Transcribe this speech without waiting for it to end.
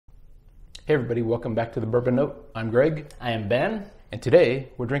Hey everybody, welcome back to the Bourbon Note. I'm Greg. I am Ben. And today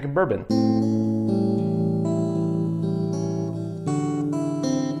we're drinking bourbon.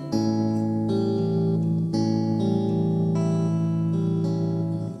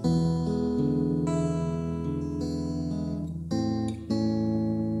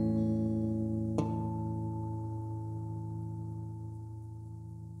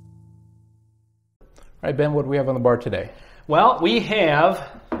 All right, Ben, what do we have on the bar today? Well, we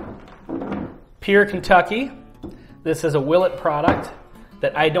have Pure Kentucky. This is a Willet product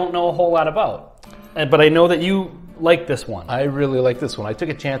that I don't know a whole lot about, but I know that you like this one. I really like this one. I took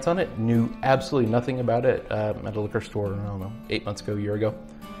a chance on it, knew absolutely nothing about it at a liquor store, I don't know, 8 months ago, a year ago.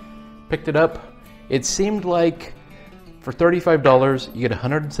 Picked it up. It seemed like for $35, you get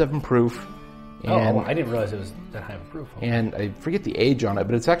 107 proof. And, I didn't realize it was that high of a proof. And I forget the age on it,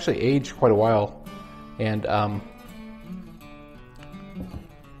 but it's actually aged quite a while. And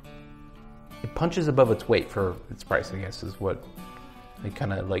it punches above its weight for its price, I guess, is what I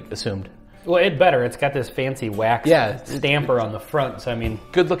kind of like assumed. Well, it's better. It's got this fancy wax stamper on the front. So I mean,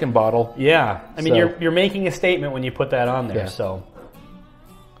 good looking bottle. Yeah, I mean, you're making a statement when you put that on there. Yeah. So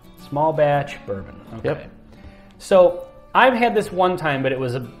small batch bourbon. Okay. Yep. So I've had this one time, but it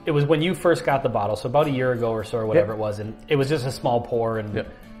was when you first got the bottle, so about a year ago or so, or whatever it was, and it was just a small pour, and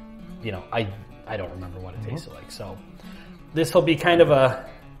you know, I don't remember what it tasted like. So this will be kind of a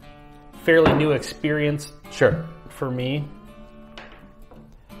fairly new experience, for me.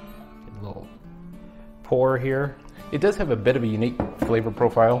 A little pour here. It does have a bit of a unique flavor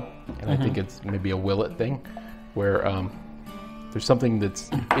profile, and I think it's maybe a Willet thing, where there's something that's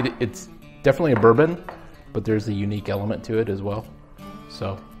it's definitely a bourbon, but there's a unique element to it as well.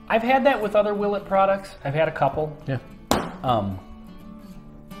 So I've had that with other Willet products. I've had a couple. Yeah.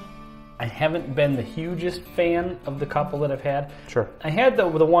 I haven't been the hugest fan of the couple that I've had. Sure. I had the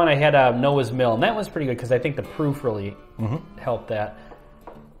one I had Noah's Mill, and that was pretty good because I think the proof really helped that.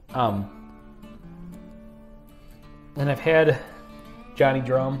 And I've had Johnny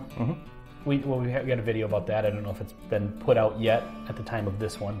Drum. We got a video about that. I don't know if it's been put out yet at the time of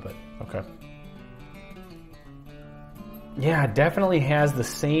this one, but okay. Yeah, it definitely has the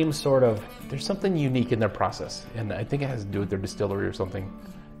same sort of. There's something unique in their process, and I think it has to do with their distillery or something.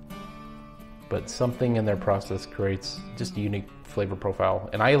 But something in their process creates just a unique flavor profile.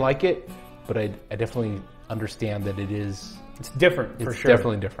 And I like it, but I definitely understand that it's different, for sure. It's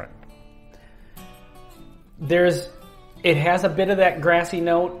definitely different. It has a bit of that grassy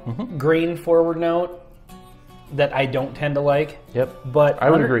note, grain forward note that I don't tend to like. Yep. But I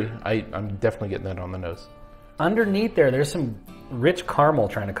would agree. I'm definitely getting that on the nose. Underneath there's some rich caramel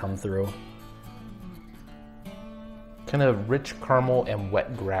trying to come through. Kind of rich caramel and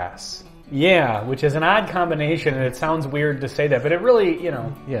wet grass. Yeah, which is an odd combination, and it sounds weird to say that, but it really, you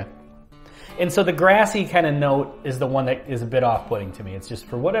know. Yeah. And so the grassy kind of note is the one that is a bit off-putting to me. It's just,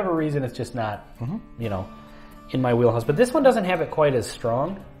 for whatever reason, it's just not, you know, in my wheelhouse. But this one doesn't have it quite as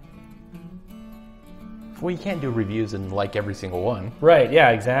strong. Well, you can't do reviews and like every single one. Right,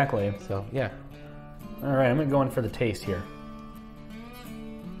 yeah, exactly. So, yeah. All right, I'm going to go in for the taste here.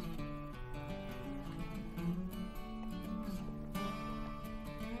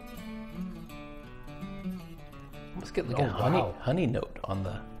 Let's get like a honey note on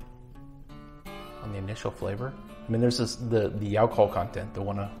the initial flavor. I mean, there's the alcohol content, the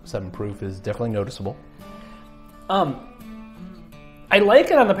 107 proof is definitely noticeable. I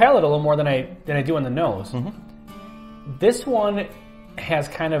like it on the palate a little more than I do on the nose. This one has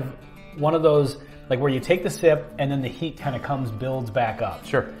kind of one of those, like, where you take the sip and then the heat kind of builds back up.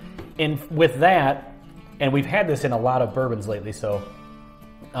 Sure. And with that, and we've had this in a lot of bourbons lately, so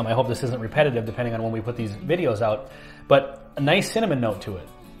I hope this isn't repetitive depending on when we put these videos out, but a nice cinnamon note to it.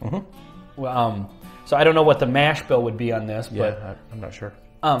 So I don't know what the mash bill would be on this, but yeah, I'm not sure.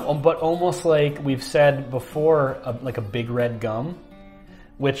 But almost like we've said before, like a big red gum,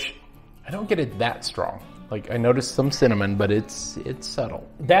 which I don't get it that strong. Like, I noticed some cinnamon, but it's subtle.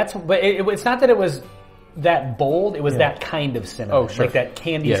 It's not that it was that bold. It was that kind of cinnamon. Oh, sure. Like that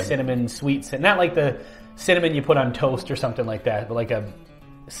candy cinnamon, sweet cinnamon. Not like the cinnamon you put on toast or something like that, but like a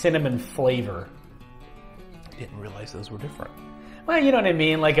cinnamon flavor. I didn't realize those were different. Well, you know what I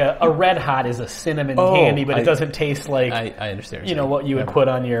mean? Like a Red Hot is a cinnamon candy, but it doesn't taste like I understand. You know what you would put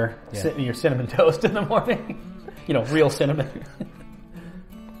on your cinnamon toast in the morning. You know, real cinnamon.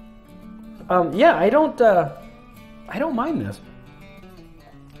 I don't mind this.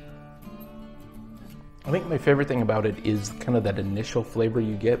 I think my favorite thing about it is kind of that initial flavor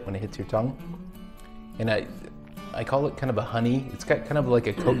you get when it hits your tongue, and I call it kind of a honey. It's got kind of like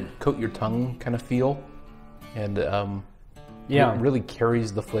a coat your tongue kind of feel, and Yeah. It really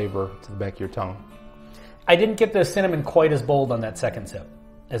carries the flavor to the back of your tongue. I didn't get the cinnamon quite as bold on that second sip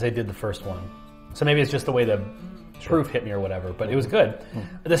as I did the first one. So maybe it's just the way the proof hit me or whatever, but it was good.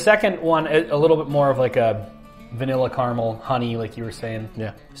 The second one, a little bit more of like a vanilla caramel, honey, like you were saying.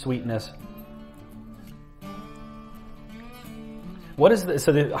 Yeah. Sweetness. What is this?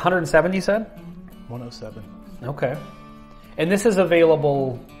 So the 170 you said? 107. Okay. And this is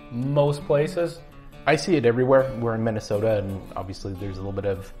available most places? I see it everywhere. We're in Minnesota, and obviously there's a little bit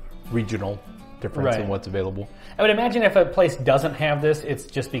of regional difference in what's available. I would imagine if a place doesn't have this, it's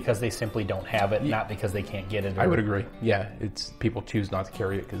just because they simply don't have it, not because they can't get it. I would agree. Yeah, it's people choose not to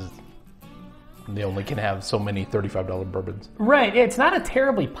carry it because they only can have so many $35 bourbons. Right. It's not a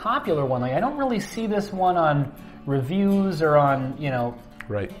terribly popular one. Like, I don't really see this one on reviews or on,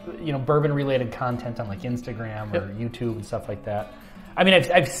 bourbon-related content on like Instagram or YouTube and stuff like that. I mean,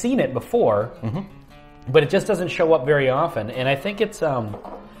 I've seen it before, but it just doesn't show up very often. And I think it's...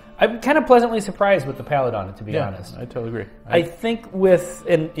 I'm kind of pleasantly surprised with the palate on it, to be honest. I totally agree. I think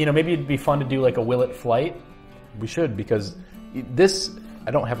maybe it'd be fun to do like a Willet Flight. We should, because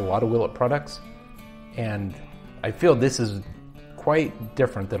I don't have a lot of Willet products, and I feel this is quite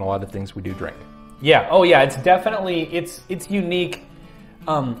different than a lot of things we do drink. Yeah. Oh, yeah. It's definitely, it's unique.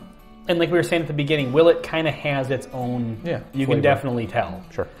 And like we were saying at the beginning, Willet kind of has its own, you flavor. Can definitely tell.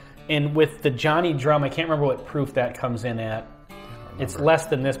 Sure. And with the Johnny Drum, I can't remember what proof that comes in at. It's less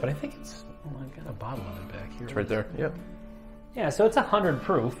than this, but I think it's... Oh, I've got a bottle of it back here. It's right there. Yep. Yeah, so it's 100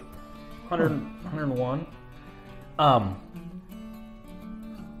 proof. 101.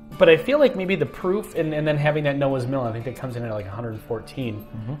 But I feel like maybe the proof and then having that Noah's Mill, I think that comes in at like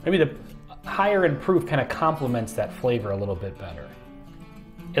 114. Maybe the higher in proof kind of complements that flavor a little bit better.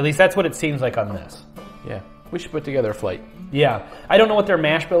 At least that's what it seems like on this. Yeah. We should put together a flight. Yeah. I don't know what their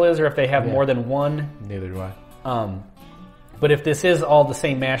mash bill is or if they have more than one. Neither do I. But if this is all the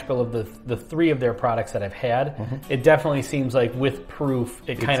same mash bill of the three of their products that I've had, it definitely seems like with proof,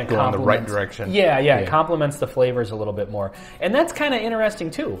 it kind of complements. In the right direction. Yeah, it complements the flavors a little bit more. And that's kind of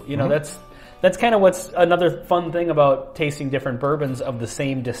interesting too. You know, that's kind of what's another fun thing about tasting different bourbons of the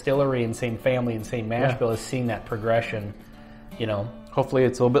same distillery and same family and same mash bill is seeing that progression, Hopefully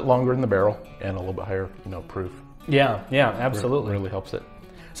it's a little bit longer in the barrel and a little bit higher, proof. Yeah, absolutely. Really helps it.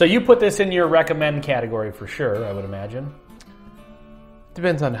 So you put this in your recommend category for sure, I would imagine.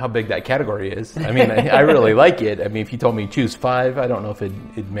 Depends on how big that category is. I mean, I really like it. I mean, if you told me choose 5, I don't know if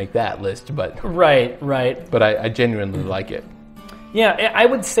it'd make that list, but... Right. But I genuinely like it. Yeah, I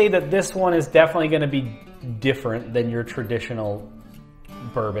would say that this one is definitely going to be different than your traditional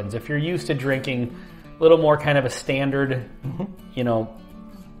bourbons. If you're used to drinking a little more kind of a standard,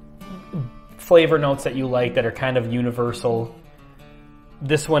 flavor notes that you like that are kind of universal,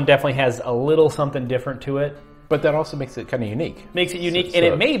 this one definitely has a little something different to it. But that also makes it kind of unique. Makes it unique, and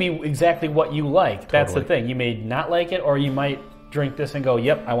it may be exactly what you like. Totally. That's the thing. You may not like it, or you might drink this and go,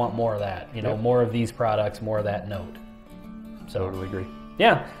 yep, I want more of that. More of these products, more of that note. So, totally agree.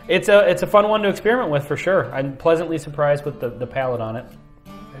 Yeah, it's a fun one to experiment with for sure. I'm pleasantly surprised with the palate on it.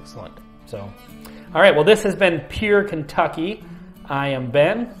 Excellent. So, all right, well, this has been Pure Kentucky. I am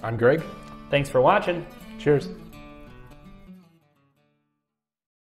Ben. I'm Greg. Thanks for watching. Cheers.